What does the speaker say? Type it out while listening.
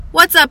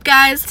What's up,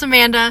 guys? It's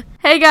Amanda.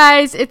 Hey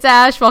guys, it's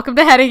Ash. Welcome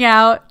to Heading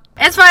Out.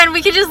 It's fine.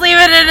 We can just leave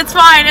it in. It's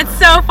fine. It's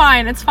so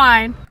fine. It's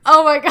fine.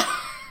 Oh my god.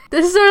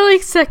 This is our,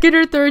 second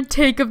or third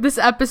take of this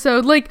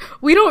episode.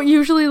 We don't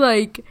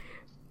usually,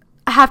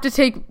 have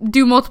to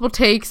do multiple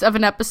takes of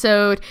an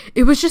episode.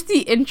 It was just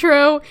the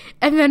intro,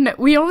 and then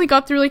we only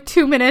got through,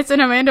 2 minutes,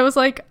 and Amanda was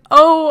like,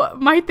 oh,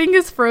 my thing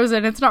is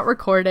frozen. It's not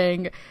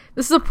recording.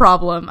 This is a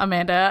problem,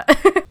 Amanda.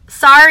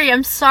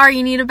 I'm sorry.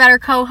 You need a better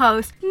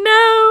co-host.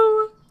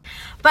 No.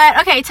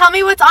 But, okay, tell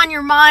me what's on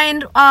your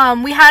mind.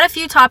 We had a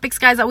few topics,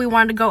 guys, that we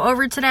wanted to go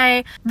over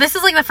today. This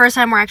is, the first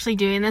time we're actually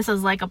doing this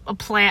as,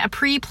 a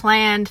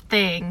pre-planned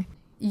thing.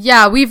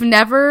 Yeah, we've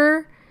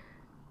never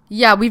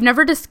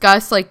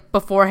discussed,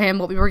 beforehand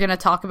what we were going to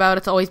talk about.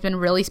 It's always been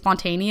really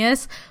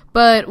spontaneous.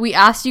 But we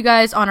asked you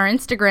guys on our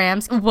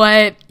Instagrams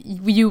what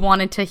you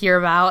wanted to hear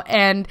about.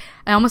 And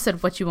I almost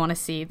said what you want to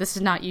see. This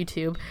is not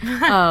YouTube.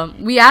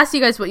 We asked you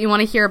guys what you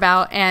want to hear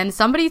about. And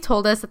somebody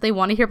told us that they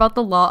want to hear about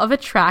the law of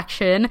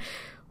attraction,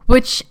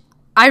 which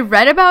I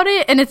read about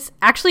it. And it's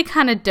actually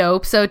kind of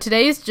dope. So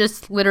today's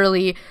just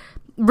literally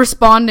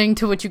responding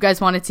to what you guys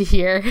wanted to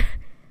hear.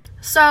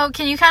 So,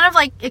 can you kind of,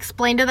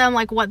 explain to them,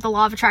 what the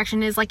law of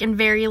attraction is, in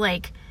very,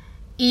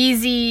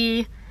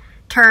 easy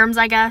terms,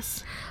 I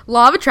guess?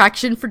 Law of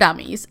attraction for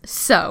dummies.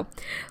 So,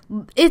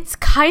 it's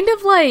kind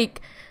of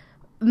like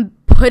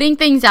putting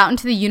things out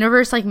into the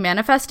universe,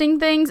 manifesting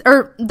things,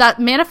 or that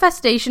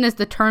manifestation is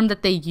the term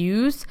that they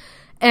use.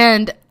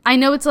 And I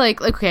know it's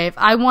okay, if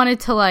I wanted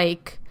to, I'm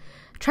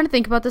trying to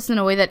think about this in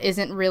a way that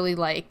isn't really,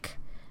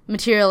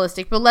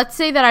 materialistic, but let's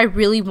say that I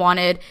really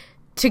wanted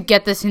to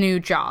get this new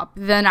job,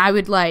 then I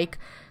would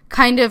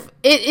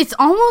it's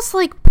almost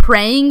like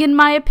praying, in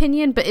my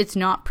opinion, but it's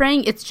not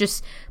praying, it's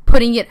just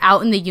putting it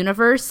out in the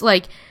universe.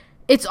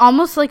 It's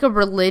almost like a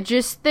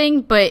religious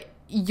thing, but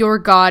your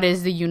God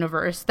is the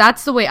universe.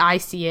 That's the way I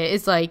see it.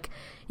 It's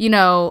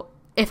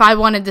if I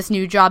wanted this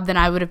new job, then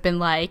I would have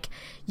been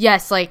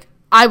yes,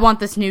 I want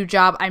this new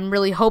job, I'm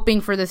really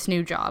hoping for this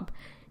new job.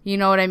 You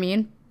know what I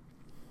mean?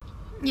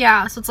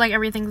 Yeah, so it's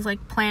everything's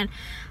planned.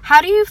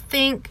 How do you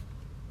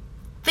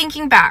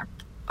thinking back,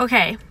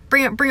 okay,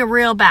 bring it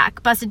real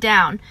back, bust it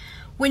down.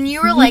 When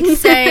you were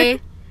say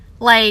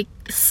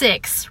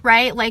 6,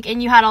 right?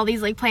 And you had all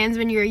these plans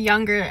when you were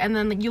younger, and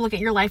then you look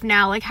at your life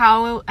now,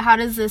 how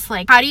does this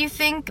how do you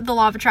think the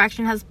law of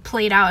attraction has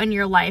played out in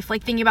your life?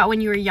 Thinking about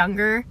when you were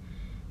younger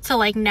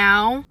to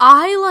now.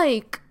 How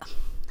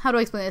do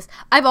I explain this?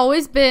 I've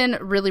always been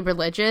really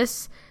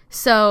religious.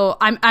 So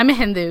I'm a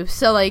Hindu.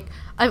 So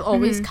I've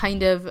always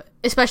kind of,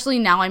 especially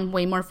now, I'm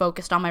way more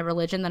focused on my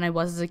religion than I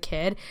was as a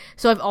kid.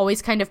 So I've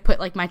always kind of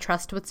put my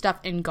trust with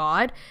stuff in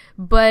God.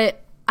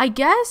 But I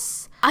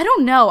guess, I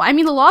don't know. I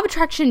mean, the law of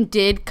attraction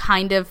did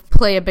kind of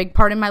play a big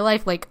part in my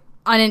life,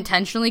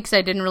 unintentionally, because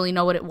I didn't really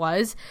know what it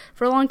was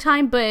for a long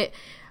time. But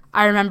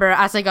I remember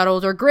as I got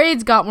older,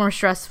 grades got more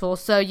stressful.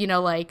 So,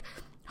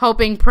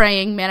 hoping,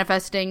 praying,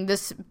 manifesting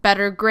this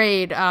better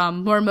grade,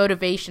 more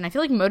motivation. I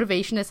feel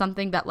motivation is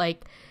something that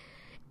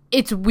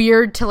it's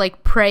weird to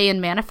pray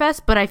and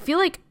manifest, but I feel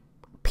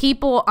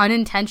people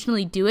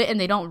unintentionally do it and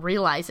they don't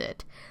realize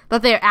it.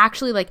 That they're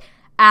actually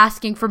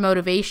asking for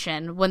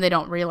motivation when they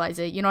don't realize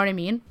it. You know what I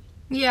mean?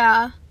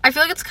 Yeah. I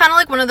feel it's kind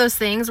of one of those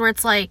things where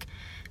it's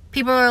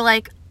people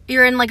are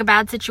you're in a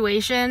bad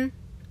situation,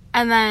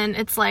 and then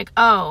it's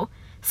oh,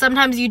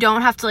 sometimes you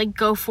don't have to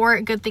go for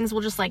it. Good things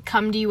will just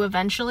come to you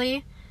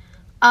eventually.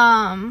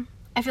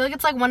 I feel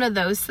it's one of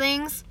those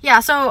things.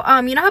 Yeah, so,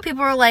 you know how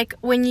people are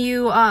when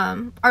you,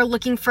 are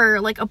looking for,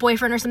 a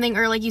boyfriend or something,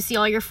 or, you see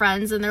all your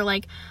friends, and they're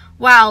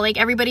wow,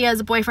 everybody has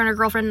a boyfriend or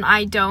girlfriend, and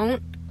I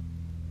don't.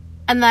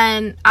 And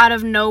then, out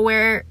of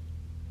nowhere,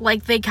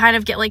 they kind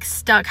of get,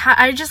 stuck.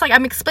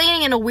 I'm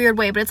explaining in a weird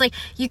way, but it's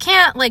you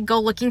can't, go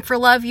looking for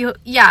love. You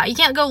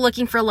can't go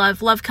looking for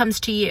love. Love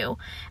comes to you.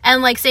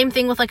 And, same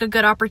thing with, a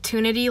good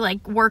opportunity,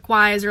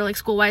 work-wise or,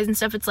 school-wise and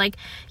stuff. It's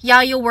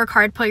you'll work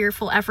hard, put your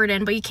full effort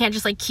in, but you can't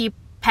just, keep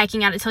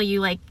pecking at it till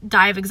you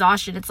die of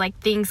exhaustion. It's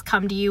things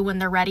come to you when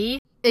they're ready.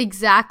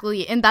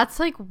 Exactly. And that's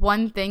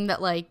one thing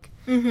that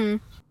when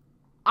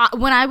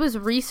I was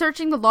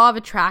researching the law of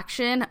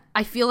attraction,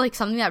 I feel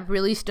something that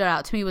really stood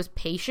out to me was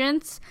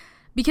patience.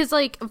 Because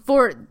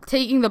for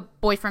taking the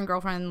boyfriend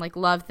girlfriend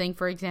love thing,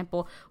 for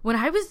example, when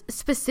I was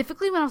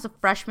a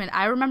freshman,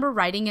 I remember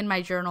writing in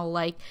my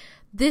journal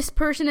this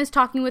person is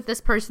talking with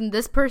this person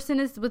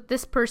is with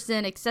this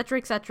person, etc.,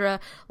 etc.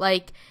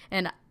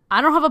 And I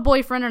don't have a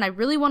boyfriend, and I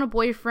really want a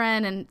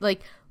boyfriend, and,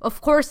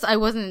 of course, I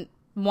wasn't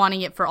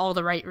wanting it for all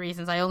the right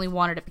reasons. I only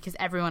wanted it because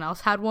everyone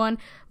else had one,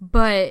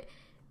 but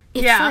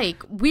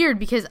it's, weird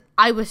because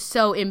I was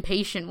so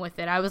impatient with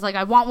it. I was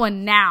I want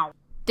one now.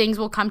 Things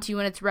will come to you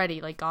when it's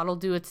ready. God will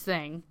do its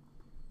thing.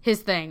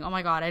 His thing. Oh,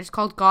 my God. I just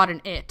called God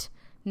an it.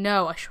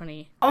 No,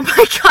 Ashwini. Oh,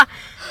 my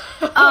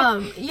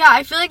God. Yeah,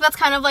 I feel that's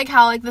kind of,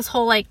 how, this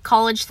whole,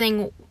 college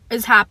thing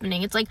is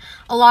happening. It's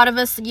a lot of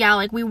us,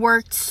 we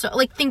worked so,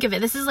 think of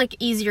it, this is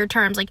easier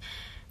terms,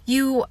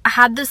 you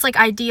had this like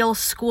ideal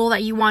school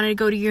that you wanted to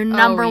go to, your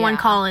number one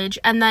college,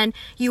 and then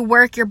you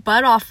work your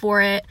butt off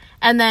for it,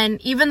 and then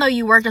even though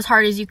you worked as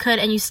hard as you could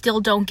and you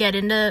still don't get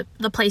into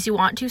the place you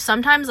want to,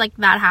 sometimes like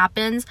that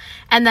happens,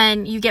 and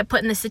then you get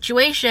put in this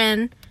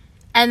situation,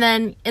 and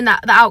then the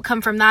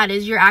outcome from that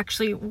is you're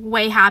actually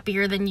way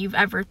happier than you've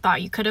ever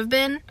thought you could have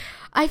been.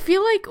 I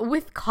feel like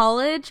with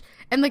college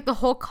and like the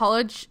whole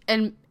college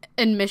and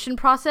admission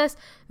process,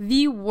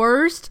 the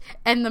worst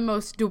and the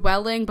most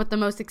dwelling but the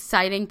most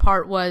exciting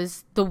part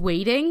was the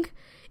waiting.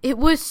 It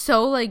was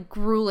so like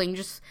grueling.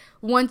 Just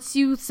once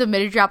you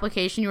submitted your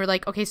application, you were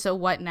like, okay, so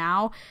what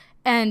now?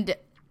 And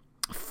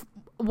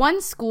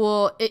one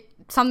school,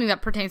 something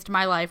that pertains to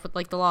my life with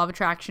like the law of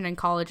attraction and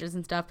colleges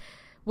and stuff,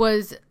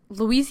 was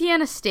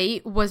Louisiana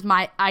State was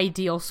my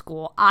ideal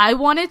school. I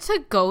wanted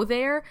to go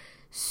there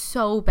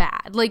so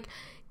bad. Like,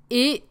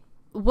 it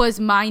was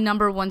my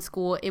number one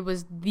school. It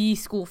was the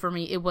school for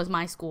me. It was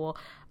my school.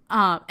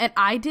 And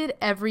I did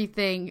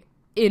everything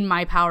in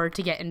my power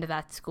to get into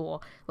that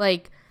school.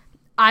 Like,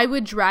 I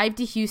would drive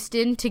to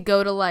Houston to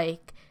go to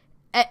like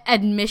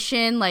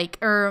admission, like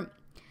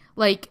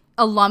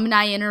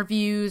alumni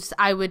interviews.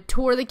 I would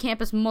tour the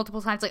campus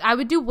multiple times. Like, I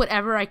would do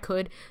whatever I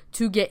could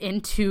to get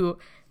into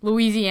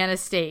Louisiana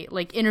State,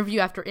 like interview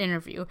after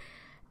interview.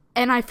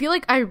 And I feel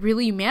like I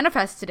really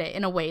manifested it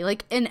in a way.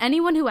 Like, and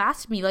anyone who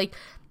asked me, like,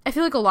 I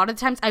feel like a lot of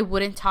times I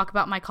wouldn't talk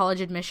about my college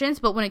admissions,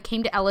 but when it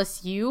came to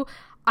LSU,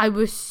 I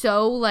was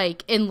so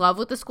like in love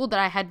with the school that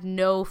I had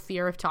no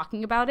fear of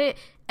talking about it,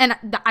 and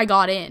I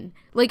got in.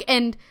 Like,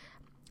 and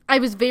I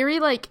was very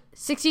like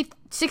 60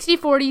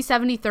 40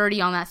 70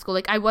 30 on that school.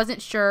 Like, I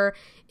wasn't sure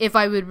if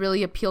I would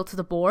really appeal to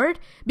the board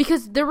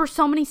because there were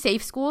so many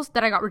safe schools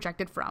that I got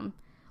rejected from.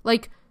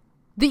 Like,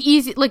 the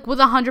easy, like with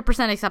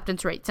 100%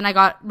 acceptance rates, and I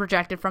got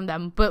rejected from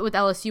them, but with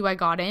LSU I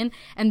got in,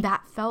 and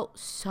that felt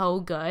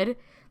so good.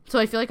 So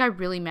I feel like I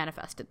really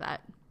manifested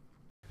that.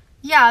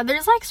 Yeah,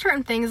 there's like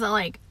certain things that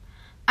like,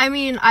 I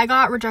mean, I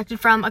got rejected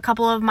from a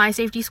couple of my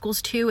safety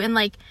schools too, and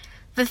like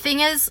the thing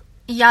is,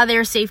 yeah,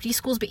 they're safety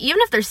schools, but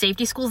even if they're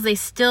safety schools, they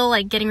still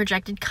like getting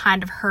rejected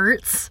kind of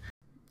hurts.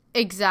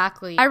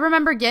 Exactly. I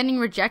remember getting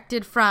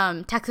rejected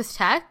from Texas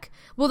Tech.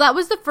 Well, that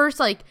was the first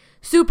like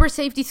super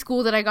safety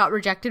school that I got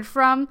rejected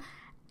from,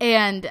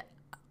 and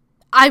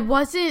I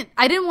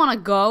didn't want to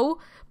go,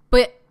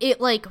 but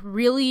it like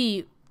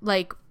really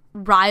like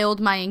riled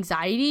my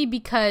anxiety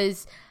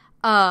because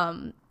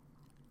I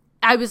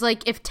was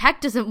like, if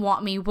Tech doesn't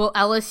want me, will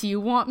LSU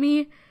want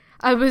me?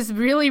 I was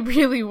really,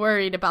 really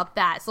worried about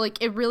that. So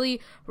like, it really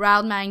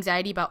riled my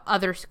anxiety about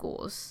other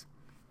schools.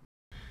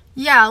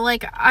 Yeah,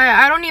 like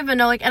I don't even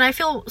know, like, and I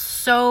feel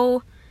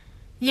so,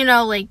 you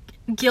know, like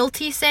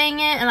guilty saying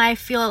it, and I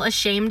feel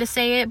ashamed to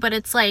say it, but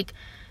it's like,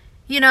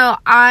 you know,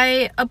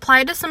 I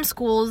applied to some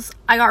schools,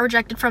 I got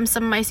rejected from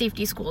some of my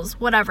safety schools,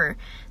 whatever.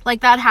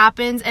 Like, that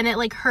happens, and it,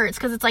 like, hurts,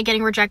 because it's, like,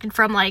 getting rejected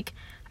from, like,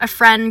 a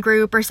friend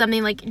group or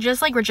something. Like,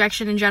 just, like,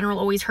 rejection in general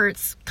always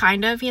hurts,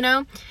 kind of, you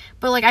know?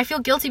 But, like, I feel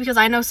guilty because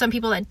I know some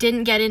people that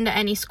didn't get into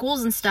any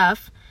schools and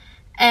stuff,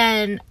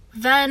 and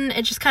then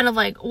it's just kind of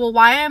like, well,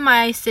 why am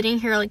I sitting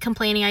here, like,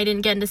 complaining I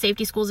didn't get into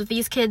safety schools if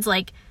these kids,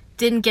 like,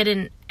 didn't get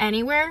in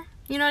anywhere?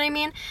 You know what I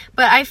mean?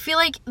 But I feel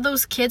like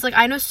those kids, like,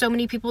 I know so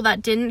many people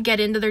that didn't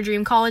get into their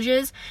dream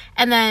colleges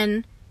and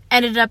then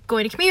ended up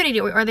going to community,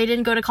 or they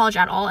didn't go to college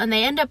at all, and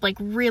they end up, like,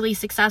 really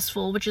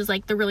successful, which is,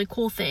 like, the really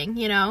cool thing,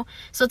 you know?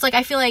 So it's, like,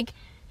 I feel like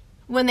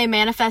when they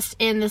manifest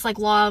in this, like,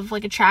 law of,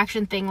 like,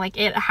 attraction thing, like,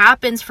 it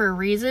happens for a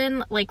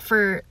reason, like,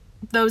 for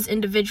those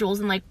individuals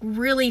in, like,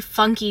 really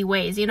funky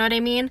ways, you know what I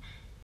mean?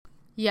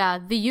 Yeah,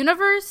 the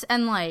universe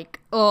and,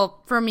 like,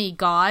 well, for me,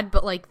 God,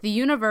 but, like, the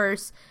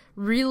universe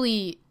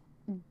really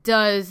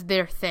does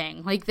their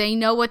thing. Like, they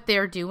know what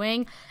they're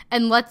doing,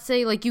 and let's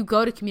say, like, you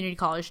go to community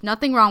college,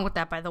 nothing wrong with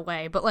that, by the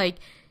way, but, like,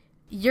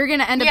 you're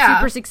gonna end up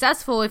super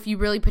successful if you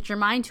really put your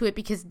mind to it,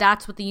 because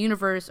that's what the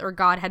universe or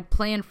God had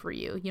planned for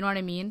you. You know what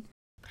I mean?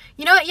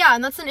 You know what? Yeah,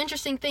 and that's an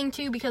interesting thing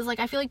too, because like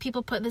I feel like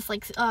people put this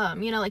like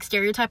you know, like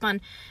stereotype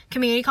on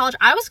community college.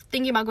 I was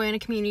thinking about going to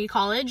community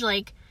college,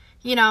 like,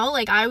 you know,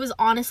 like I was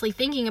honestly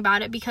thinking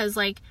about it because,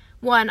 like,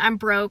 one, I'm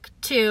broke.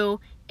 Two,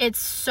 it's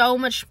so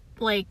much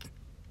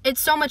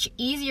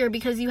easier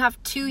because you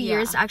have 2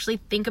 years to actually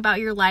think about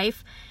your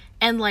life,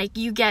 and like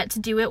you get to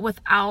do it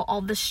without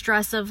all the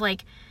stress of,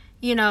 like,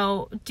 you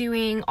know,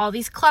 doing all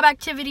these club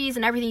activities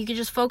and everything. You can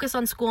just focus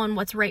on school and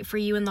what's right for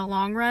you in the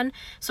long run.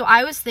 So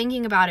I was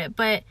thinking about it,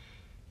 but,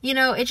 you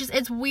know,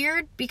 it's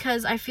weird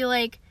because I feel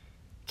like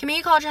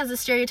community college has a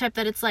stereotype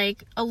that it's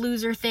like a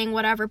loser thing,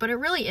 whatever, but it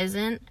really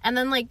isn't. And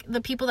then, like,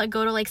 the people that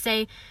go to, like,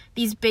 say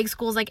these big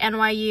schools like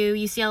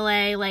NYU,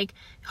 UCLA, like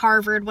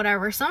Harvard,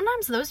 whatever,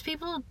 sometimes those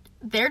people,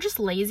 they're just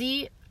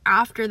lazy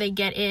after they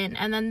get in,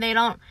 and then they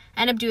don't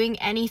end up doing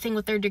anything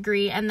with their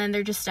degree, and then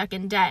they're just stuck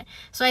in debt.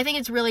 So I think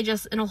it's really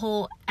just a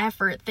whole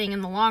effort thing in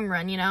the long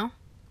run, you know?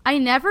 I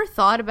never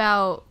thought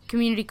about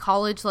community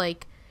college,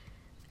 like,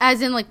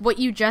 as in, like, what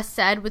you just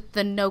said with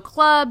the no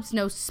clubs,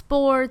 no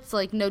sports,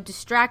 like, no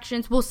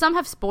distractions. Well, some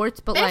have sports,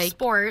 but, they have like...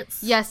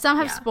 sports. Yeah, some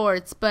have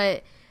sports,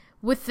 but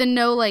with the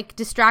no, like,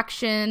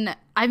 distraction.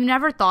 I've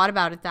never thought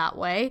about it that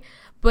way,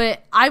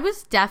 but I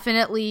was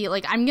definitely,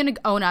 like, I'm gonna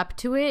own up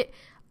to it.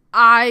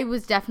 I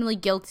was definitely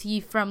guilty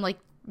from, like,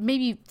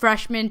 maybe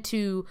freshman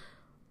to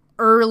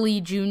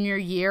early junior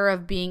year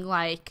of being,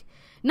 like,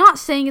 not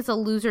saying it's a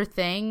loser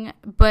thing,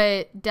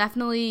 but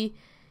definitely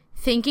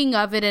thinking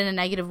of it in a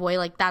negative way,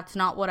 like, that's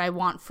not what I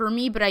want for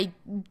me. But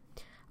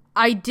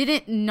I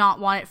didn't not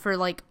want it for,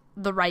 like,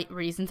 the right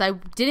reasons. I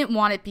didn't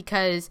want it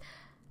because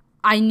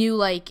I knew,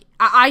 like,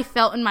 I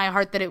felt in my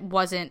heart that it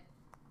wasn't,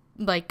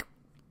 like,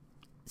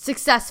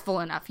 successful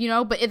enough, you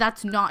know? But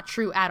that's not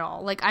true at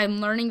all. Like,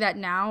 I'm learning that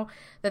now,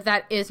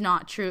 that is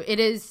not true. It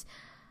is,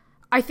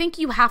 I think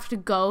you have to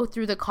go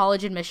through the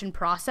college admission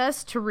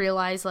process to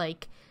realize,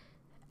 like,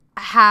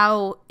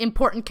 how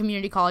important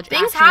community college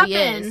things actually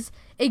happen. is.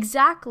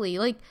 Exactly.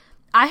 Like,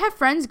 I have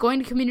friends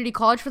going to community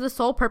college for the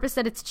sole purpose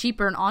that it's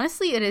cheaper, and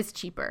honestly, it is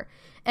cheaper.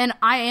 And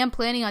I am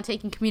planning on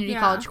taking community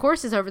college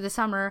courses over the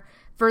summer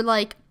for,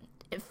 like,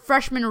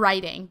 freshman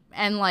writing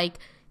and, like,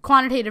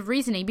 quantitative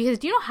reasoning, because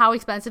do you know how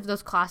expensive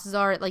those classes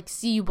are at, like,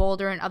 CU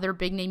Boulder and other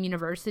big name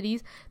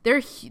universities?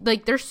 They're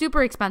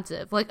super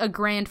expensive, like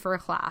 $1,000 for a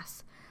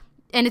class.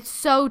 And it's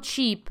so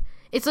cheap.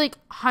 It's like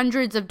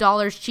hundreds of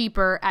dollars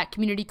cheaper at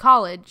community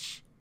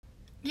college.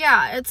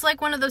 Yeah, it's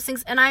like one of those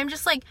things. And I'm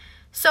just, like,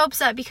 so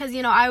upset because,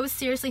 you know, I was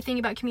seriously thinking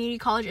about community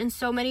college and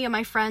so many of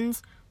my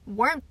friends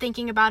weren't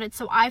thinking about it.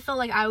 So I felt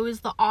like I was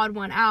the odd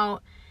one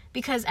out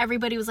because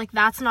everybody was like,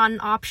 that's not an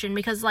option.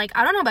 Because, like,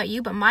 I don't know about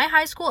you, but my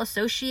high school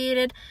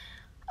associated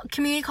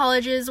community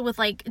colleges with,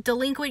 like,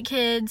 delinquent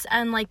kids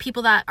and, like,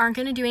 people that aren't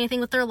going to do anything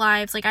with their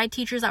lives. Like, I had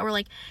teachers that were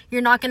like,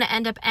 you're not going to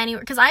end up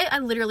anywhere. Because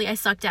I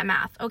sucked at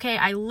math. Okay,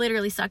 I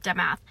literally sucked at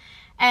math.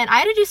 And I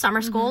had to do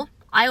summer school.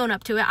 I own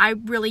up to it. I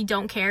really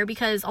don't care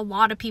because a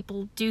lot of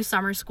people do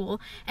summer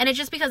school. And it's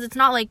just because it's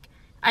not like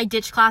I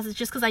ditched classes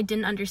just because I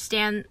didn't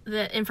understand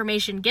the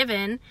information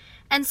given.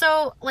 And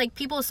so, like,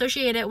 people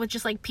associate it with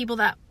just, like, people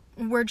that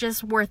were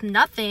just worth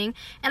nothing.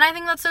 And I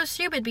think that's so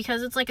stupid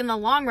because it's like, in the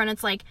long run,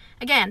 it's like,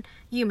 again,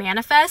 you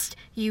manifest,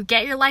 you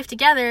get your life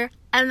together,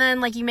 and then,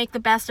 like, you make the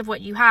best of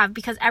what you have.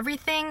 Because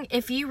everything,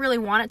 if you really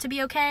want it to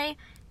be okay,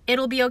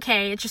 it'll be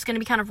okay. It's just going to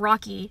be kind of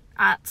rocky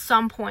at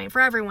some point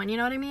for everyone. You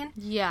know what I mean?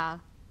 Yeah.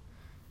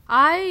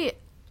 I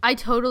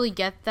totally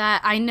get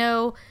that. I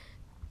know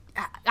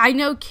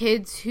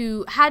kids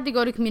who had to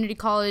go to community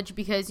college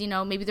because, you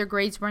know, maybe their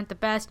grades weren't the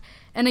best.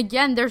 And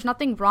again, there's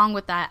nothing wrong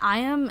with that. I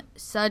am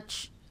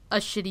such a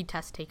shitty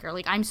test taker.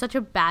 Like, I'm such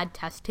a bad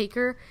test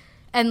taker.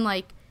 And,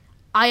 like,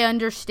 I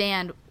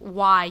understand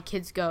why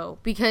kids go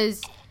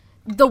because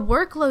the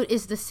workload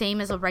is the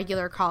same as a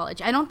regular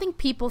college. I don't think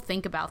people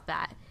think about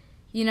that.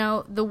 You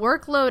know, the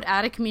workload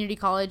at a community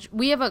college,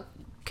 we have a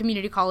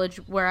community college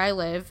where I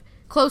live,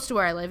 close to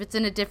where I live. It's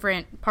in a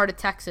different part of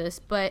Texas,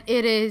 but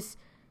it is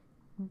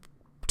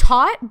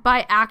taught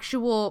by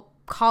actual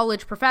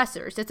college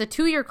professors. It's a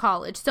 2-year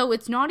college, so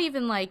it's not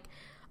even like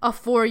a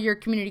 4-year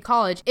community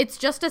college. It's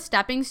just a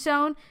stepping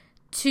stone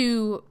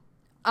to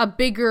a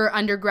bigger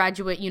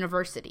undergraduate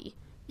university.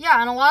 Yeah,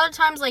 and a lot of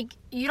times, like,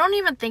 you don't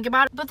even think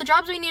about it, but the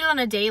jobs we need on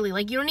a daily,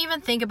 like, you don't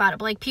even think about it,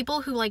 but, like,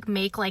 people who, like,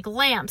 make, like,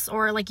 lamps,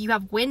 or, like, you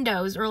have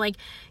windows, or, like,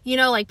 you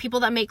know, like, people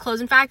that make clothes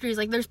in factories,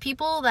 like, there's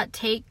people that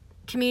take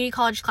community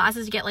college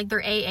classes to get, like,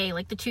 their AA,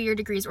 like, the 2-year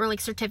degrees, or,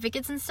 like,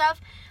 certificates and stuff,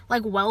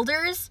 like,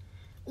 welders.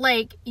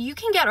 Like, you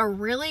can get a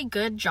really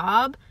good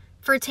job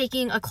for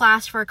taking a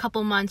class for a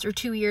couple months or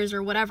 2 years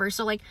or whatever.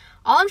 So, like,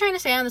 all I'm trying to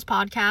say on this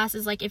podcast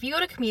is, like, if you go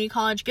to community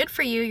college, good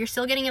for you. You're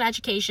still getting an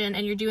education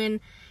and you're doing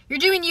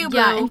you, boo.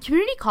 Yeah, and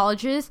community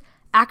colleges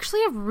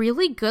actually have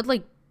really good,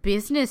 like,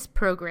 business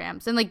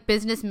programs and, like,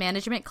 business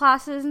management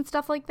classes and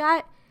stuff like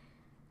that.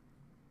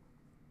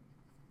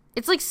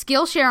 It's like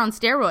Skillshare on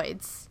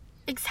steroids.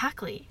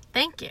 Exactly.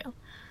 Thank you.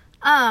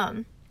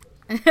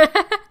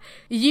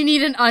 You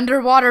need an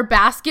underwater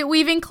basket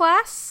weaving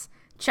class?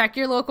 Check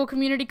your local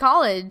community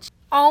college.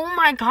 Oh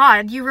my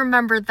god, you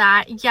remember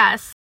that.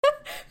 Yes.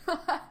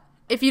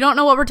 If you don't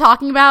know what we're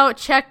talking about,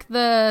 check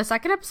the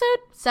second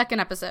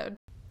episode.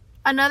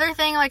 Another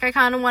thing, like, I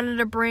kind of wanted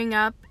to bring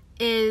up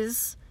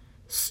is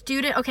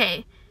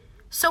okay,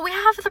 so we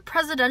have the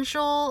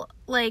presidential,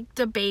 like,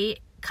 debate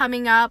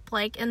coming up,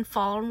 like, in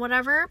fall and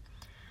whatever,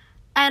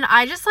 and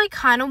I just, like,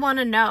 kind of want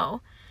to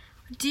know,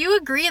 do you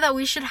agree that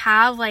we should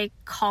have, like,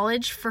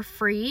 college for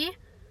free?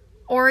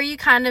 Or are you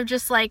kind of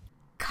just, like...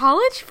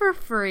 College for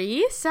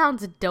free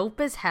sounds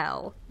dope as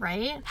hell.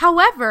 Right?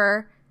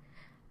 However,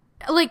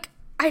 like,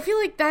 I feel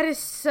like that is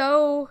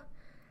so...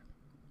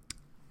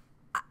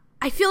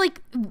 I feel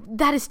like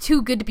that is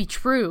too good to be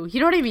true.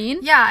 You know what I mean?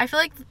 Yeah, I feel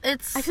like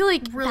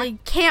really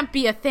that can't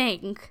be a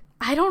thing.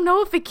 I don't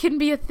know if it can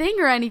be a thing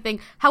or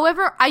anything.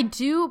 However, I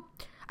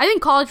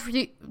think college for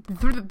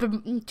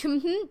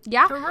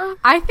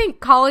I think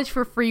college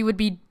for free would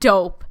be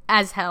dope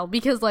as hell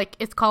because, like,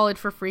 it's college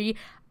for free.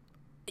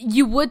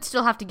 You would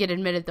still have to get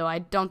admitted, though. I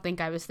don't think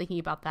I was thinking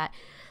about that.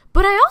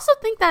 But I also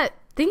think that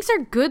things are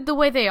good the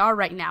way they are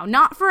right now.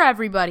 Not for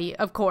everybody,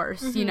 of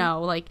course. You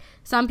know, like,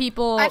 some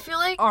people I feel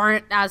like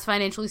aren't as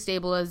financially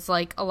stable as,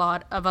 like, a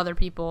lot of other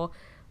people.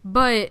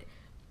 But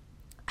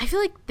I feel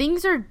like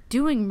things are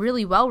doing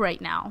really well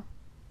right now.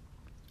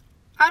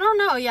 I don't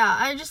know, yeah.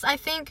 I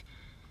think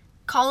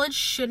college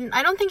shouldn't,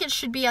 I don't think it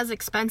should be as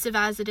expensive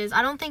as it is.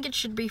 I don't think it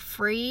should be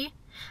free.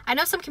 I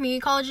know some community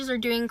colleges are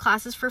doing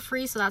classes for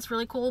free, so that's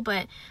really cool,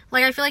 but,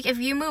 like, I feel like if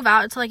you move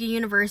out to, like, a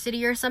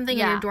university or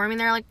something and you're dorming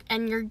there, like,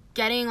 and you're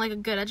getting, like, a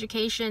good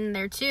education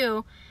there,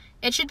 too,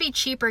 it should be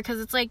cheaper, because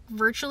it's, like,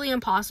 virtually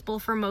impossible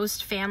for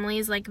most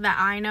families, like, that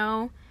I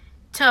know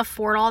to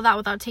afford all that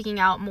without taking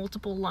out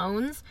multiple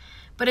loans.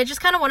 But it's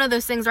just kind of one of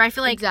those things where I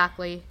feel like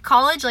Exactly.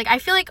 college, like, I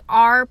feel like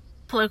our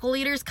political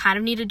leaders kind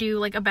of need to do,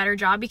 like, a better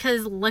job,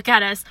 because look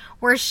at us,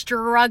 we're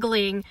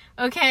struggling,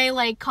 okay?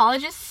 Like,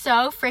 college is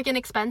so freaking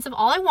expensive.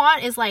 All I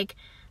want is, like,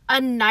 a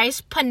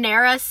nice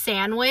Panera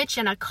sandwich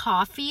and a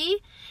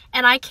coffee,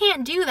 and I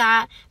can't do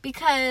that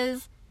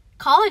because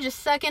college is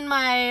sucking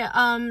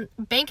my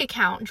bank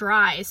account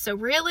dry. So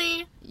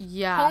really,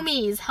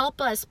 homies,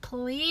 help us,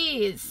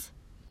 please.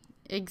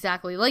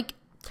 Exactly. Like,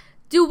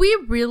 does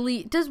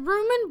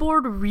room and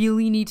board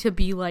really need to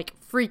be, like,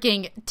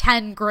 freaking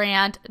 10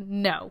 grand?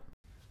 No.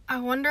 I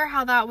wonder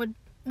how that would,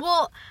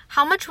 well,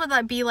 how much would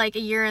that be, like,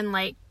 a year in,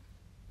 like,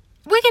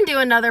 we can do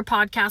another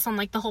podcast on,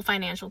 like, the whole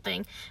financial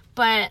thing,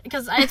 but,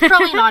 because it's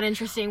probably not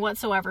interesting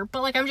whatsoever,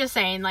 but, like, I'm just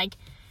saying, like,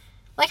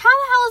 how the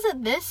hell is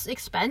it this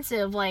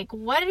expensive? Like,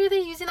 what are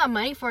they using that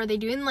money for? Are they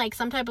doing, like,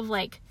 some type of,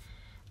 like,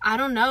 I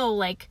don't know,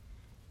 like,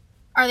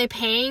 are they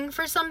paying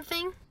for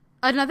something?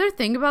 Another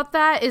thing about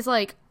that is,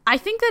 like, I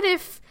think that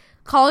if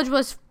college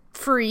was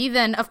free,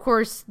 then, of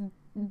course,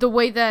 the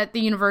way that the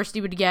university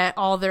would get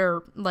all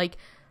their,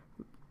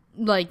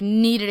 like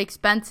needed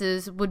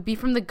expenses would be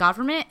from the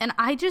government. And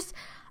I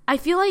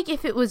feel like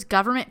if it was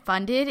government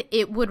funded,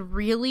 it would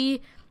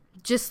really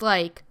just,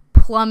 like,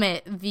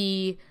 plummet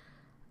the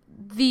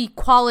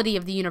quality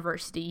of the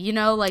university, you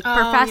know? Like,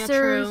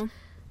 professors,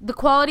 the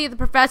quality of the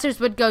professors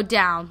would go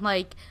down.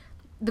 Like,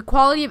 the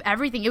quality of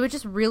everything, it would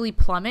just really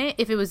plummet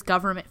if it was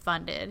government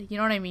funded. You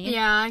know what I mean?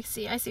 Yeah, I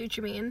see what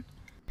you mean.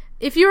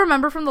 If you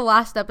remember from the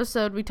last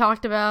episode, we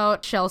talked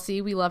about Chelsea.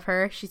 We love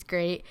her. She's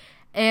great.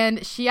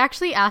 And she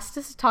actually asked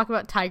us to talk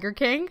about Tiger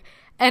King.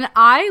 And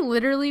I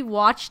literally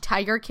watched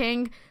Tiger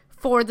King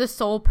for the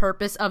sole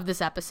purpose of this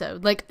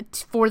episode. Like,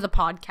 for the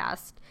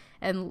podcast.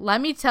 And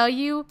let me tell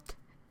you,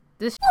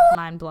 this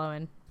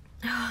mind-blowing.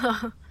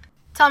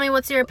 Tell me,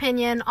 what's your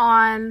opinion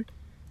on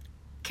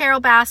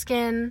Carole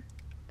Baskin,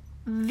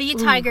 the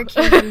Tiger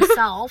King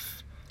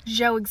himself,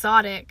 Joe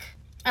Exotic,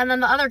 and then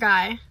the other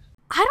guy?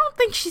 I don't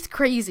think she's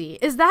crazy.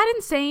 Is that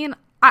insane?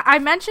 I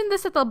mentioned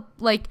this at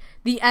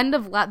the end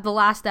of the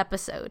last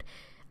episode.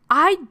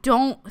 I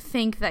don't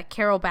think that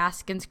Carole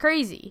Baskin's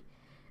crazy.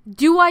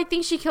 Do I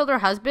think she killed her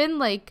husband?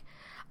 Like,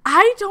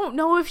 I don't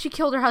know if she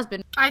killed her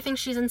husband. I think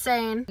she's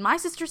insane. My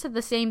sister said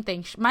the same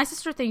thing. My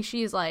sister thinks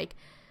she is, like,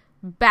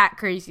 bat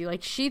crazy.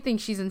 Like, she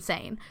thinks she's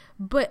insane.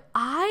 But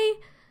I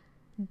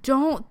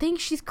don't think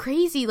she's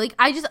crazy. Like,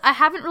 I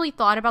haven't really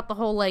thought about the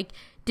whole, like,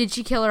 did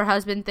she kill her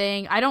husband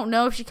thing. I don't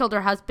know if she killed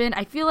her husband.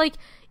 I feel like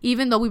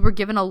even though we were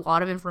given a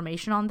lot of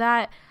information on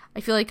that,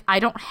 I feel like I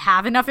don't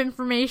have enough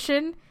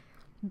information.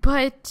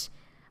 But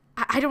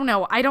I don't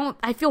know.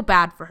 I feel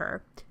bad for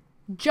her.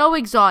 Joe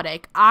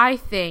Exotic, I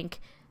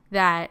think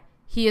that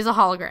he is a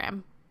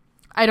hologram.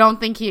 I don't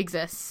think he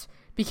exists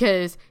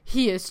because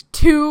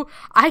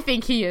I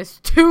think he is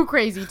too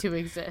crazy to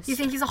exist. You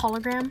think he's a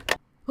hologram?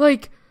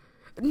 Like,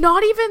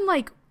 not even,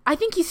 like, I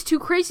think he's too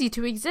crazy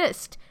to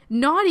exist.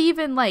 Not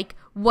even, like,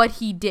 what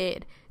he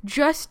did.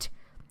 Just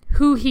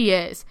who he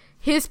is.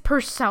 His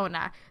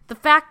persona. The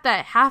fact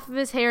that half of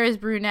his hair is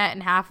brunette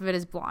and half of it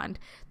is blonde.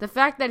 The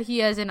fact that he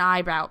has an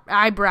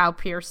eyebrow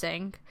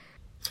piercing.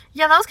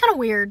 Yeah, that was kind of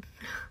weird.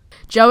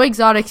 Joe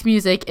Exotic's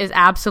music is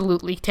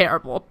absolutely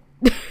terrible.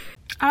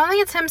 I don't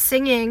think it's him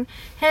singing.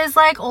 His,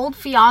 like, old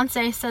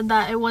fiance said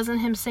that it wasn't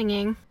him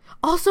singing.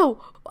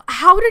 Also,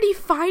 how did he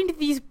find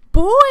these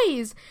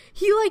boys?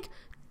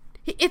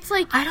 It's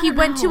like he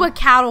went to a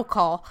cattle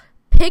call,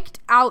 picked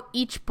out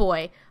each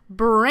boy,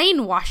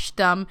 brainwashed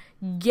them,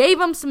 gave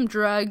them some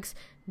drugs,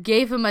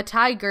 gave him a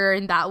tiger,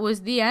 and that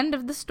was the end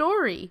of the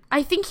story.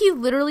 I think he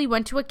literally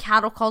went to a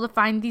cattle call to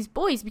find these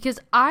boys, because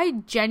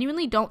I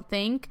genuinely don't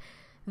think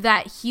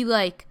that he,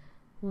 like,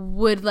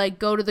 would, like,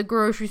 go to the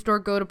grocery store,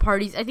 go to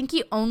parties. I think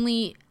he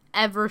only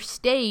ever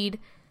stayed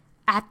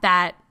at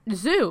that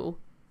zoo.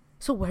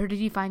 So where did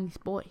he find these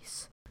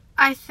boys?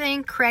 I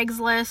think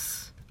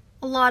Craigslist.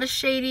 A lot of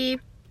shady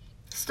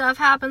stuff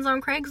happens on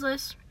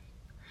Craigslist.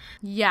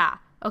 Yeah,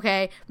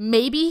 okay.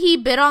 Maybe he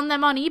bid on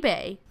them on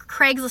eBay.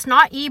 Craigslist,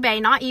 not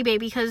eBay,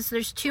 because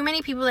there's too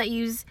many people that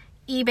use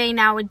eBay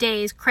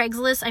nowadays.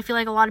 Craigslist, I feel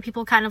like a lot of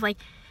people kind of, like,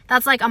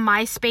 that's like a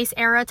MySpace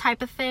era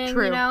type of thing,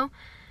 True. You know?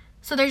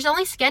 So there's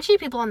only sketchy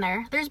people in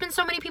there. There's been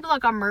so many people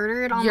that got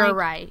murdered on,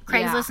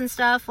 Craigslist and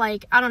stuff.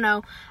 Like, I don't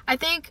know. I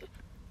think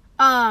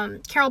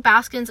Carole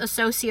Baskin's a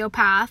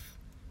sociopath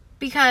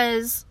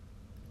because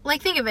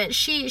like, think of it.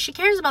 She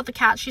cares about the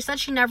cats. She said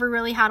she never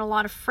really had a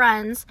lot of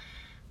friends,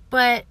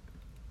 but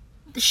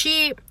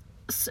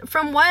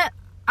from what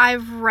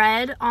I've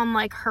read on,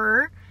 like,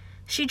 her,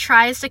 she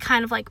tries to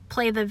kind of, like,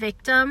 play the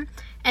victim.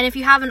 And if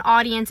you have an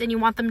audience and you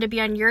want them to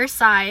be on your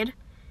side,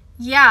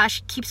 yeah,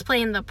 she keeps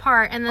playing the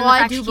part. And then the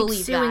fact she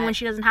keeps suing when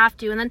she doesn't have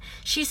to. And then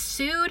she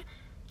sued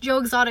Joe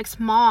Exotic's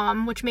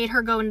mom, which made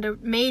her go into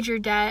major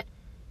debt.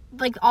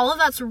 Like, all of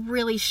that's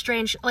really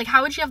strange. Like,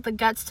 how would you have the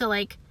guts to,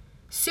 like,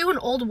 sue an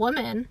old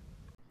woman?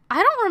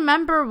 I don't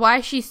remember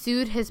why she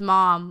sued his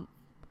mom.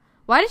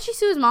 Why did she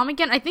sue his mom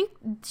again? I think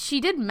she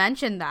did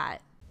mention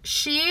that.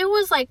 She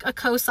was, like, a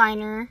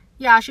co-signer.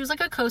 Yeah, she was,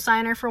 like, a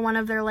co-signer for one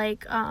of their,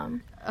 like,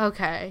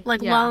 okay.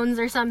 Like, loans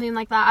or something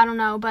like that. I don't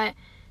know, but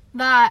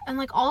that, and,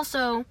 like,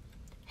 also,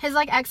 his,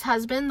 like,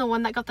 ex-husband, the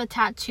one that got the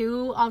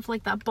tattoo of,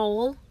 like, that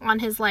bowl on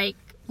his, like,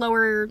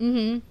 lower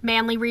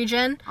manly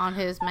region. On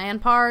his man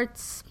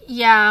parts.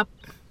 Yeah.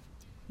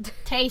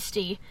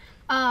 Tasty.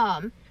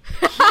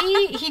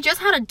 He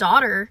just had a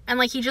daughter, and,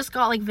 like, he just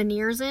got, like,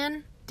 veneers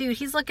in. Dude,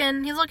 he's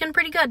looking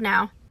pretty good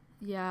now.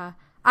 Yeah.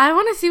 I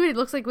want to see what he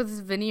looks like with his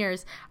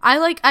veneers.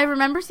 I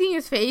remember seeing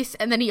his face,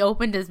 and then he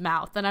opened his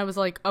mouth, and I was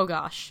like, oh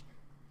gosh.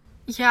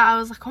 Yeah, I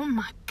was like, oh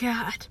my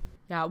god.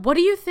 Yeah, what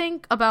do you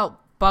think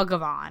about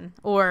Bhagavan,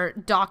 or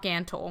Doc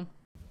Antle?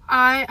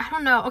 I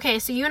don't know. Okay,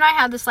 so you and I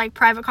had this, like,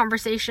 private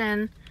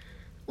conversation,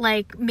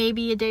 like,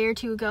 maybe a day or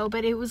two ago,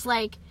 but it was,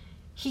 like,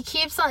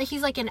 he's,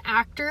 like, an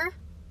actor,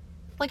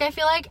 like, I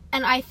feel like,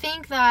 and I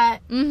think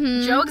that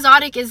Joe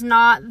Exotic is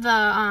not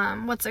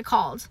the, what's it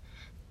called?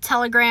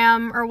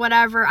 Telegram or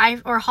whatever,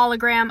 or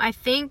hologram. I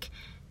think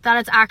that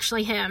it's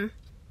actually him.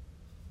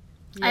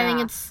 Yeah. I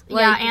think it's,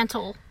 like,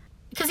 Antle.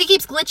 Because he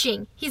keeps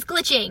glitching. He's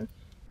glitching.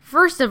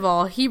 First of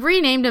all, he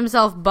renamed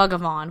himself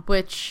Bhagavan,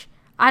 which,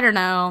 I don't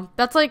know,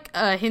 that's like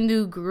a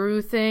Hindu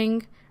guru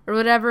thing or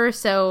whatever,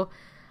 so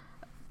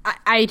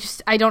I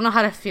don't know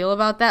how to feel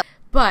about that.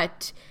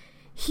 But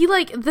he,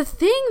 like, one of the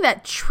things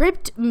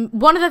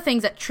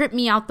that tripped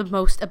me out the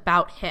most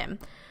about him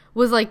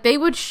was, like, they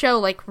would show,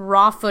 like,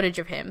 raw footage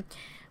of him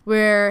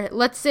where,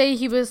 let's say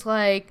he was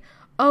like,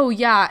 oh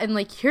yeah, and,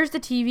 like, here's the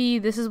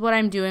TV, this is what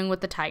I'm doing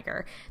with the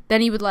tiger.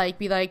 Then he would, like,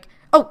 be like,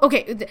 oh,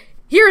 okay,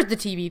 here's the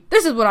TV,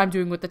 this is what I'm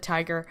doing with the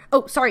tiger.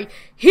 Oh, sorry,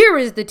 here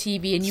is the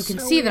TV, and you can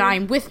see that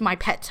I'm with my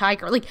pet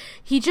tiger. Like,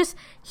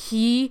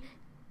 he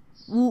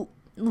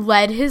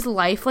led his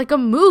life like a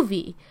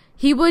movie.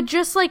 He would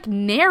just, like,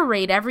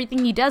 narrate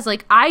everything he does.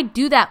 Like, I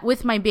do that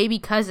with my baby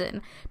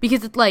cousin,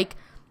 because it, like,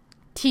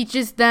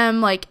 teaches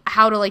them, like,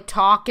 how to, like,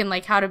 talk and,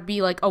 like, how to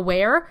be, like,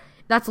 aware.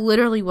 That's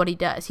literally what he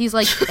does. He's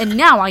like, and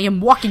now I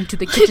am walking to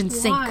the kitchen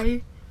sink.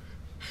 Why?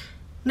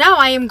 Now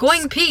I am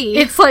going pee.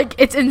 It's like,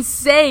 it's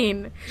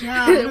insane.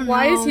 Yeah,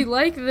 Why is he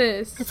like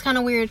this? It's kind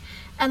of weird.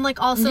 And, like,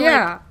 also,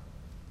 like,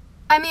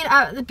 I mean,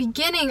 at the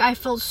beginning, I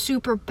felt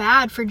super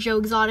bad for Joe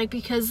Exotic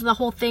because the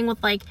whole thing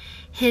with, like,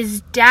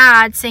 his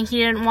dad saying he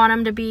didn't want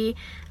him to be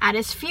at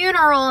his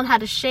funeral and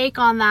had to shake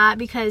on that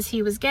because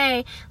he was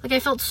gay. Like, I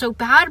felt so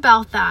bad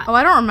about that. Oh,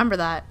 I don't remember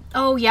that.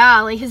 Oh,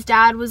 yeah. Like, his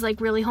dad was, like,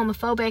 really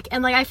homophobic.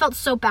 And, like, I felt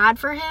so bad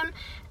for him.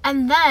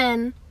 And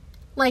then,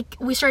 like,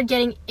 we started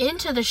getting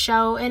into the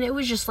show, and it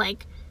was just,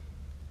 like,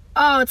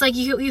 oh, it's like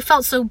you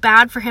felt so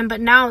bad for him, but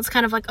now it's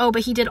kind of like, oh,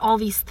 but he did all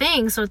these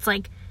things. So it's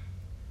like,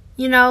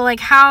 you know, like,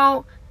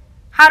 how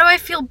do I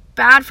feel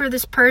bad for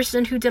this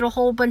person who did a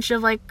whole bunch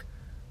of, like,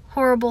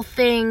 horrible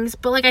things,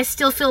 but, like, I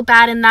still feel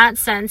bad in that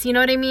sense, you know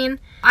what I mean?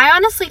 I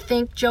honestly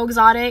think Joe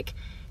Exotic,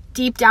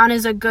 deep down,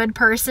 is a good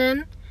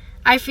person.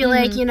 I feel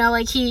like, you know,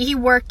 like, he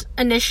worked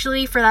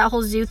initially for that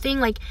whole zoo thing,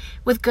 like,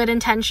 with good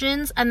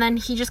intentions, and then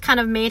he just kind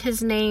of made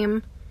his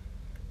name,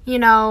 you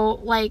know,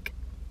 like,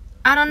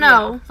 I don't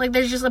know, like,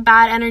 there's just a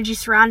bad energy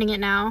surrounding it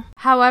now.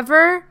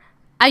 However,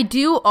 I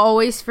do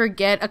always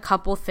forget a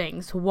couple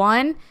things.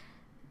 One,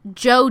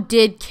 Joe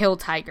did kill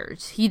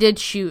tigers. He did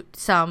shoot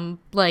some,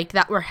 like,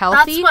 that were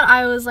healthy. That's what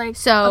I was, like,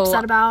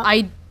 upset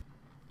about.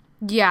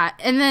 Yeah,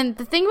 and then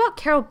the thing about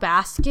Carole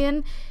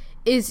Baskin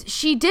is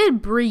she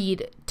did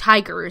breed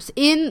tigers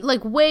in,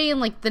 like, way in,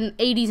 like, the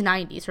 80s,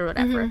 90s or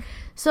whatever.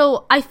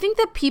 So I think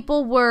that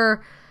people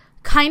were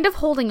kind of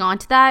holding on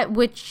to that,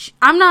 which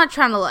I'm not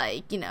trying to,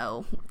 like, you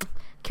know,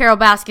 Carole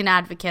Baskin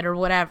advocate or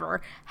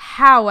whatever.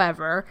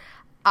 However,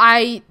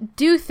 I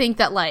do think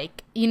that,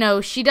 like, you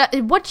know,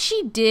 what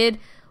she did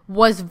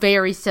was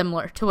very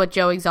similar to what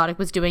Joe Exotic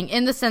was doing,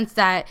 in the sense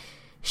that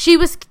she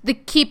was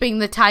keeping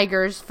the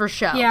tigers for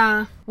show.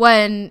 Yeah.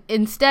 When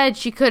instead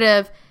she could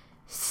have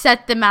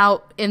set them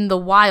out in the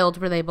wild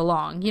where they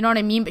belong. You know what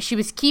I mean? But she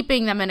was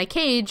keeping them in a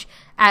cage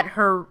at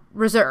her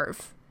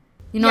reserve.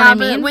 You know what I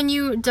mean? Yeah, but when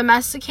you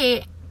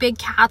domesticate big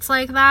cats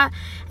like that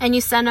and you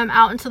send them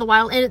out into the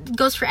wild, and it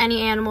goes for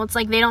any animal, it's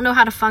like they don't know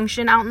how to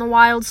function out in the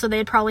wild, so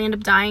they'd probably end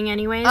up dying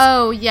anyways.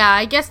 Oh, yeah,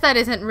 I guess that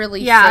isn't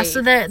really safe.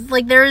 So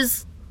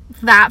there's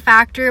that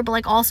factor, but,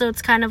 like, also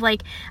it's kind of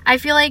like, I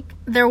feel like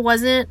there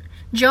wasn't,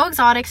 Joe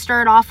Exotic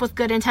started off with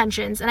good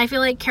intentions, and I feel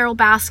like Carole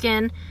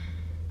Baskin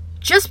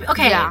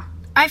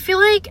I feel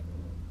like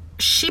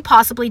she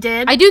possibly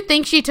did. I do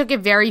think she took it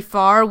very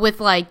far with,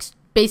 like,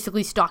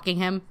 basically stalking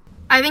him.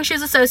 I think she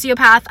was a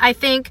sociopath. I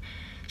think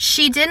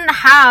she didn't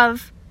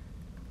have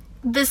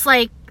this,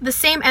 like, the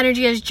same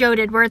energy as Joe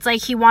did, where it's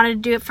like he wanted to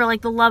do it for,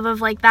 like, the love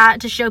of, like, that,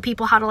 to show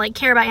people how to, like,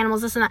 care about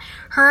animals, this and that.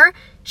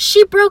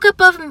 She broke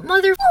up a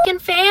motherfucking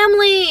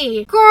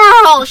family.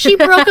 Girl, she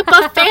broke up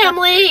a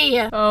family.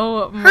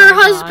 Oh, my Her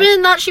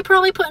husband that she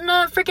probably put in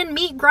a freaking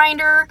meat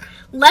grinder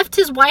left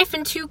his wife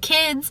and 2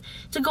 kids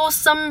to go with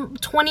some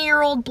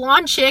 20-year-old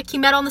blonde chick he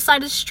met on the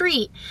side of the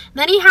street.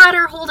 Then he had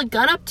her hold a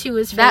gun up to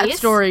his face. That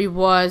story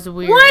was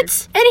weird.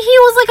 What? And he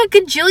was like a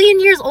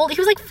gajillion years old.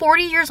 He was like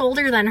 40 years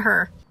older than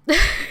her.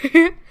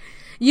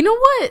 You know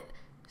what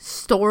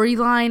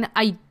storyline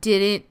I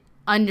didn't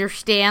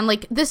understand?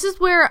 Like, this is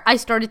where I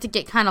started to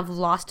get kind of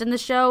lost in the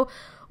show,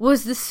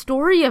 was the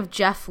story of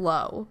Jeff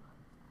Lowe.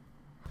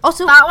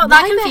 Also,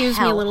 that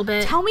confused me a little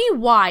bit. Tell me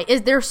why.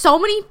 Is there so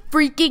many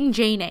freaking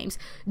J names?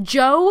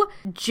 Joe,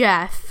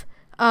 Jeff,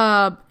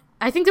 I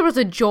think there was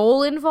a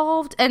Joel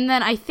involved, and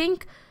then I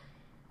think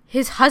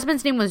his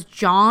husband's name was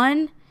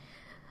John.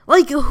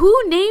 Like,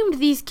 who named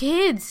these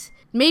kids?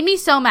 Made me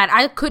so mad.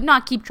 I could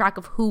not keep track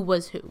of who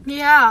was who.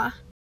 Yeah.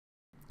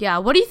 Yeah,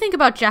 what do you think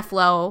about Jeff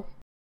Lowe?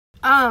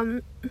 I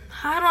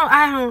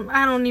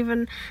don't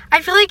even,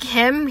 I feel like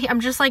I'm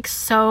just, like,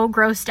 so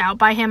grossed out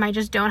by him. I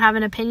just don't have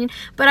an opinion.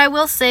 But I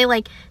will say,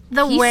 like,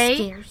 the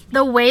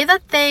way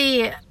that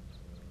they,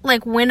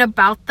 like, went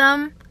about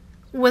them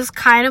was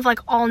kind of, like,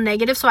 all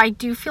negative. So I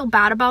do feel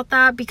bad about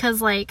that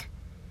because, like,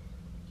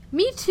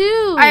 me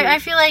too. I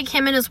feel like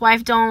him and his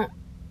wife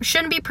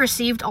shouldn't be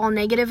perceived all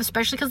negative,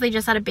 especially because they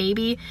just had a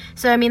baby.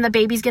 So, I mean, the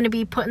baby's going to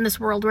be put in this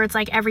world where it's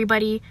like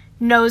everybody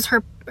knows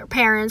her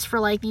parents for,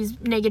 like, these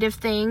negative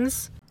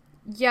things.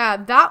 Yeah,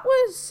 that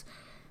was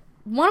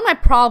one of my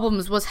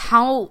problems, was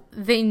how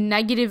they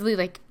negatively,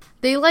 like,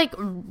 they, like,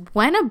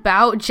 went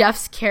about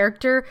Jeff's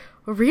character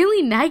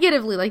really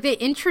negatively. Like, they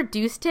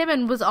introduced him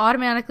and was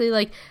automatically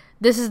like,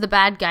 this is the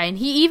bad guy. And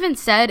he even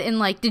said in,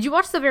 like, did you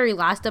watch the very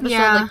last episode,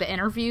 like, the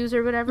interviews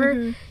or whatever?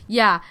 Mm-hmm.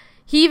 Yeah.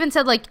 He even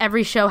said, like,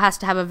 every show has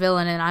to have a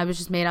villain, and I was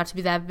just made out to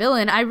be that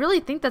villain. I really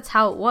think that's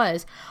how it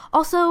was.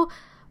 Also,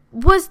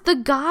 was the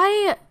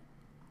guy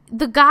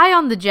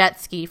on the jet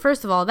ski,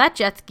 first of all, that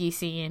jet ski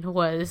scene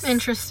was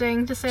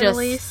interesting, to say the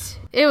least.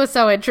 It was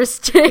so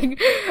interesting.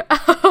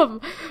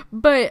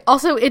 But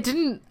also, I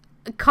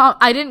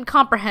didn't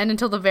comprehend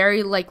until the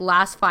very, like,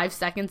 last 5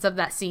 seconds of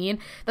that scene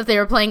that they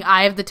were playing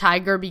Eye of the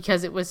Tiger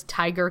because it was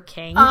Tiger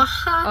King.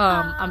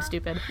 I'm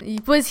stupid.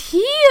 Was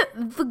he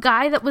the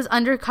guy that was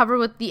undercover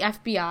with the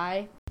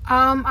FBI?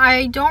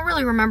 I don't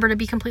really remember, to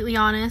be completely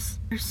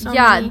honest.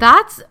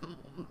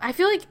 I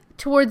feel like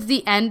towards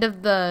the end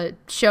of the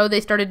show,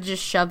 they started to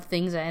just shove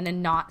things in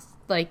and not,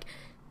 like,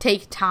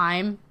 take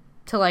time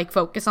to, like,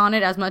 focus on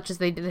it as much as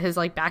they did his,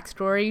 like,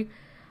 backstory.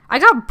 I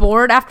got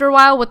bored after a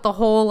while with the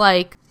whole,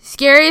 like,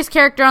 scariest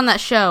character on that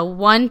show.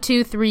 1,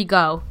 2, 3,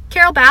 go.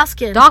 Carol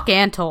Baskin. Doc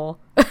Antle.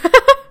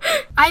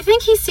 I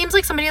think he seems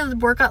like somebody that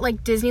would work at,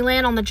 like,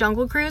 Disneyland on the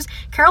Jungle Cruise.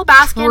 Carol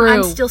Baskin, true.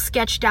 I'm still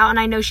sketched out, and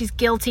I know she's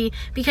guilty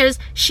because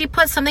she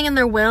put something in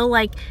their will,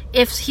 like,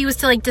 if he was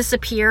to, like,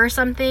 disappear or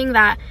something,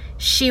 that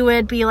she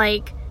would be,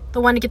 like,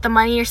 the one to get the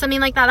money or something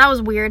like that. That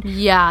was weird.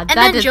 Yeah, that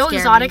And then Joe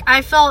Exotic,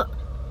 I felt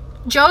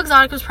Joe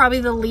Exotic was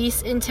probably the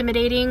least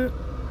intimidating,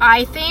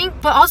 I think.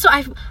 But also,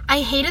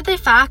 I hated the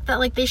fact that,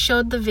 like, they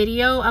showed the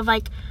video of,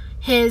 like,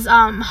 his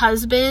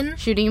husband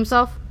shooting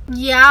himself.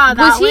 Yeah,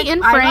 was he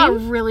in frame? I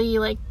got really,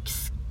 like,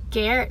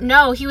 scared.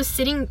 No, he was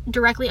sitting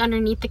directly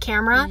underneath the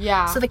camera.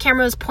 Yeah. So the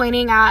camera was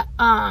pointing at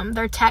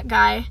their tech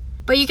guy,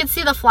 but you could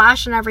see the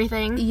flash and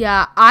everything.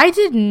 Yeah, I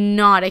did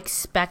not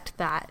expect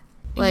that.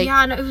 Like,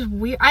 yeah, no, it was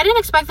weird. I didn't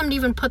expect them to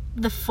even put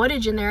the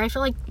footage in there. I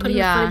feel like putting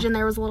the footage in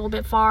there was a little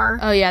bit far.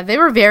 Oh yeah, they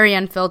were very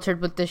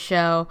unfiltered with the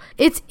show.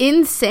 It's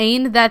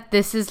insane that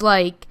this is,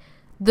 like,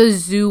 the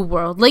zoo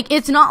world. Like,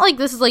 it's not like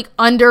this is, like,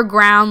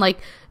 underground, like,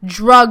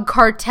 drug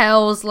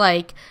cartels,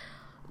 like,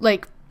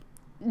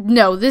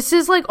 no, this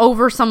is, like,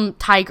 over some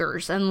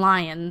tigers and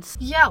lions.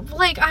 Yeah,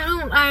 like,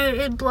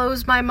 it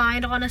blows my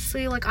mind,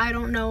 honestly. Like, I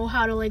don't know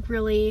how to, like,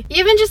 really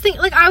even just think,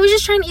 like, I was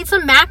just trying to eat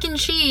some mac and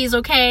cheese,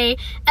 okay?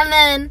 And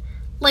then,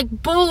 like,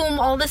 boom,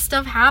 all this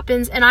stuff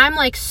happens, and I'm,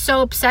 like,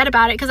 so upset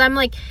about it, because I'm,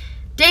 like,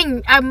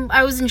 dang,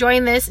 I was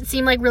enjoying this. It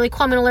seemed, like, really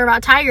cool. I'm gonna learn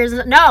about tigers.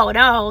 No,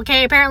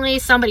 okay, apparently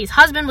somebody's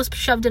husband was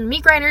shoved in a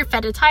meat grinder,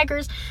 fed to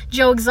tigers.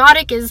 Joe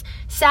Exotic is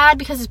sad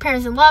because his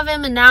parents didn't love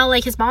him, and now,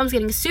 like, his mom's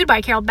getting sued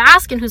by Carol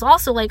Baskin, who's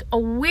also, like, a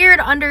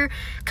weird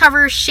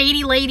undercover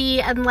shady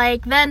lady, and,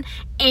 like, then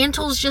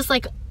Antle's just,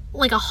 like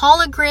a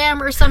hologram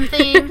or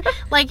something.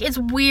 Like, it's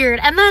weird.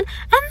 And then,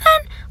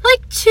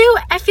 like, too,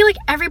 I feel like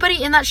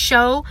everybody in that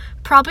show,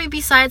 probably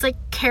besides, like,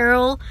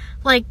 Carol,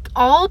 like,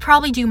 all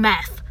probably do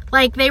meth.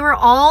 Like, they were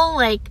all,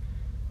 like,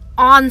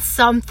 on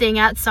something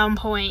at some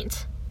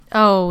point.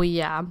 Oh,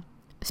 yeah.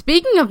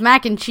 Speaking of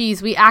mac and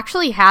cheese, we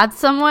actually had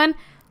someone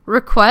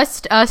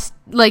request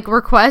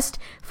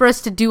for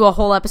us to do a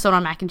whole episode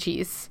on mac and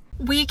cheese.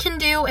 We can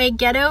do a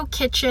ghetto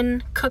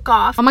kitchen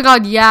cook-off. Oh my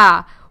god,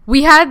 yeah.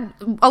 we had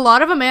a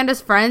lot of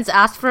Amanda's friends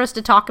ask for us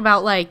to talk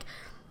about, like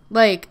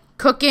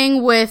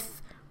cooking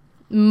with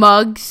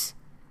mugs.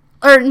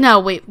 Or, no,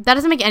 wait, that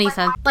doesn't make any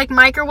sense. Like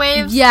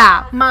microwaves?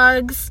 Yeah.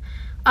 Mugs.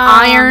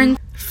 Irons.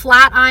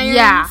 Flat irons.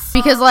 Yeah,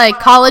 because, like,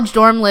 college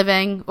dorm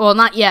living. Well,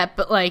 not yet,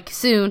 but, like,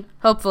 soon,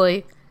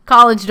 hopefully.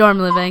 College dorm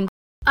living.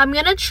 I'm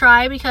gonna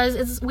try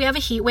because we have a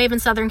heat wave in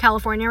Southern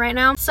California right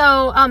now.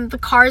 So, the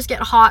cars get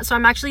hot, so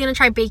I'm actually gonna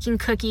try baking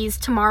cookies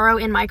tomorrow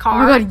in my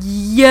car. Oh my god,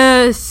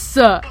 yes!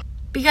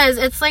 Because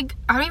it's like,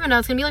 I don't even know,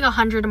 it's gonna be like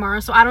 100 tomorrow,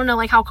 so I don't know,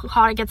 like, how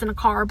hot it gets in a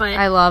car, but...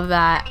 I love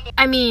that.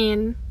 I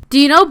mean... Do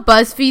you know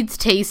BuzzFeed's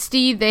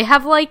Tasty? They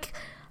have, like,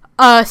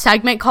 a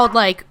segment called,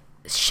 like,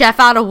 Chef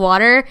Out of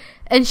Water,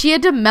 and she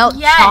had to melt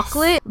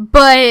chocolate,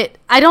 but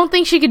I don't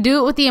think she could do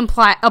it with the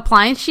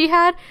appliance she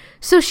had,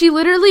 so she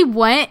literally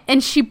went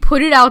and she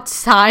put it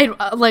outside,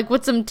 like,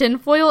 with some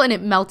tinfoil, and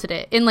it melted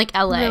it in, like,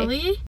 LA.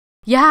 Really?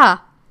 Yeah.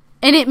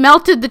 And it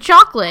melted the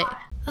chocolate.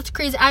 That's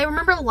crazy. I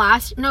remember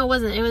no, it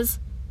wasn't. It was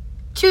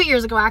 2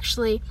 years ago,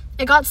 actually.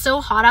 It got so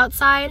hot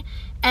outside,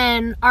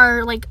 and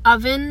our, like,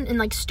 oven and,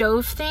 like,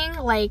 stove thing,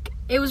 like,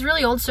 it was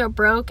really old, so it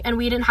broke, and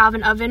we didn't have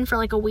an oven for,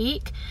 like, a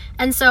week.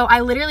 And so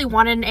I literally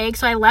wanted an egg,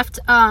 so I left,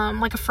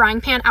 like, a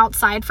frying pan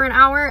outside for an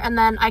hour, and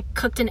then I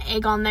cooked an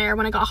egg on there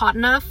when it got hot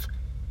enough.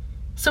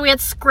 So we had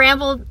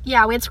scrambled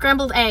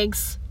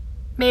eggs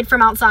made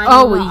from outside.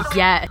 Oh,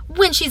 yeah.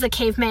 When she's a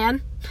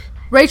caveman.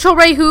 Rachel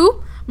Ray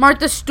who?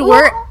 Martha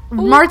Stewart. Ooh.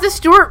 Martha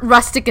Stewart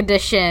Rustic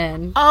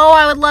Edition. Oh,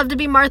 I would love to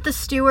be Martha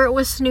Stewart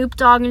with Snoop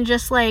Dogg and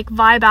just, like,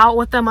 vibe out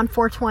with them on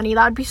 420.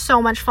 That would be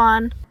so much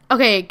fun.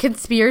 Okay,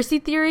 conspiracy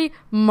theory.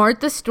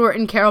 Martha Stewart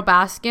and Carole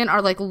Baskin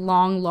are, like,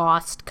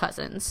 long-lost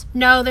cousins.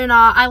 No, they're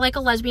not. I like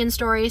a lesbian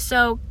story,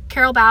 so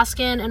Carole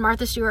Baskin and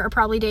Martha Stewart are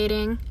probably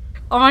dating.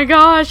 Oh my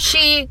gosh.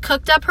 She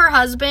cooked up her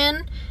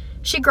husband.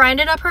 She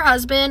grinded up her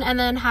husband and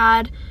then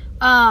had,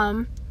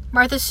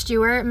 Martha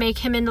Stewart make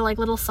him into, like,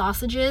 little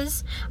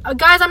sausages.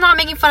 Guys, I'm not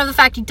making fun of the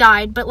fact he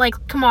died, but, like,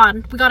 come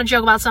on. We gotta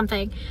joke about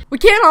something. We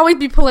can't always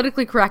be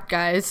politically correct,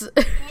 guys.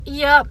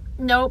 Yep.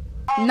 Nope.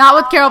 Not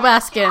with Carole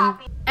Baskin.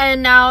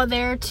 And now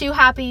they're two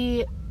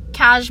happy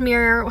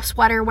cashmere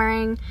sweater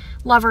wearing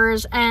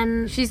lovers,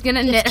 and she's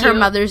gonna knit her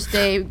Mother's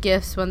Day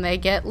gifts when they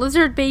get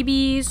lizard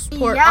babies.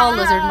 Support all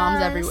lizard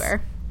moms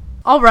everywhere.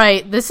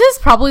 Alright, this is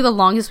probably the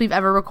longest we've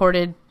ever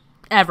recorded.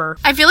 Ever.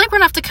 I feel like we're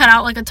gonna have to cut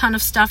out, like, a ton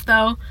of stuff,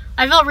 though.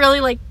 I feel really,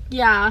 like,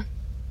 yeah.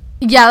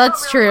 Yeah,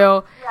 that's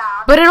true.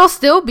 But it'll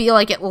still be,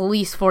 like, at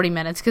least 40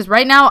 minutes, because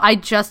right now I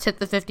just hit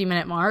the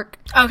 50-minute mark.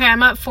 Okay,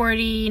 I'm at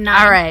 49.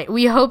 Alright,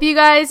 we hope you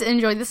guys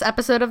enjoyed this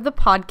episode of the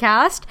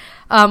podcast.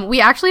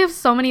 We actually have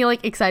so many,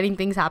 like, exciting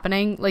things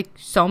happening. Like,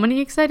 so many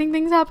exciting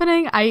things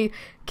happening. I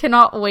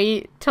cannot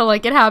wait till,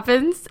 like, it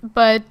happens,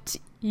 but...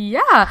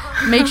 yeah,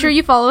 make sure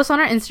you follow us on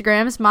our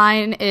Instagrams.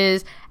 Mine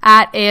is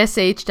at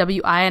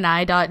ashwini.jpg,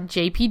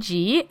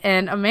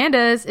 and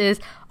Amanda's is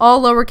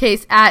all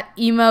lowercase at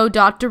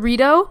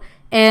emo.dorito,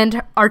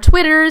 and our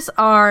Twitters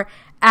are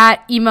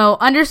at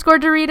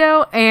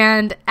emo_Dorito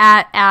and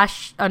at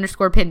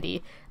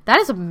ash_Pindy. That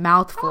is a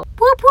mouthful.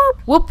 Whoop, whoop.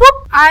 Whoop,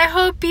 whoop. I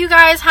hope you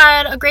guys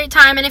had a great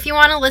time, and if you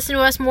want to listen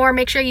to us more,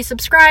 make sure you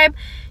subscribe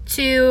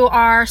to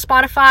our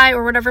Spotify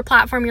or whatever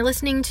platform you're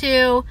listening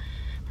to,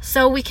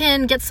 so we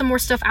can get some more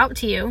stuff out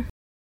to you.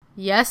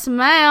 Yes,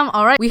 ma'am.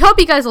 All right. We hope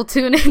you guys will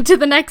tune in to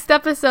the next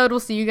episode. We'll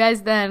see you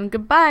guys then.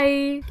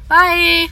 Goodbye. Bye.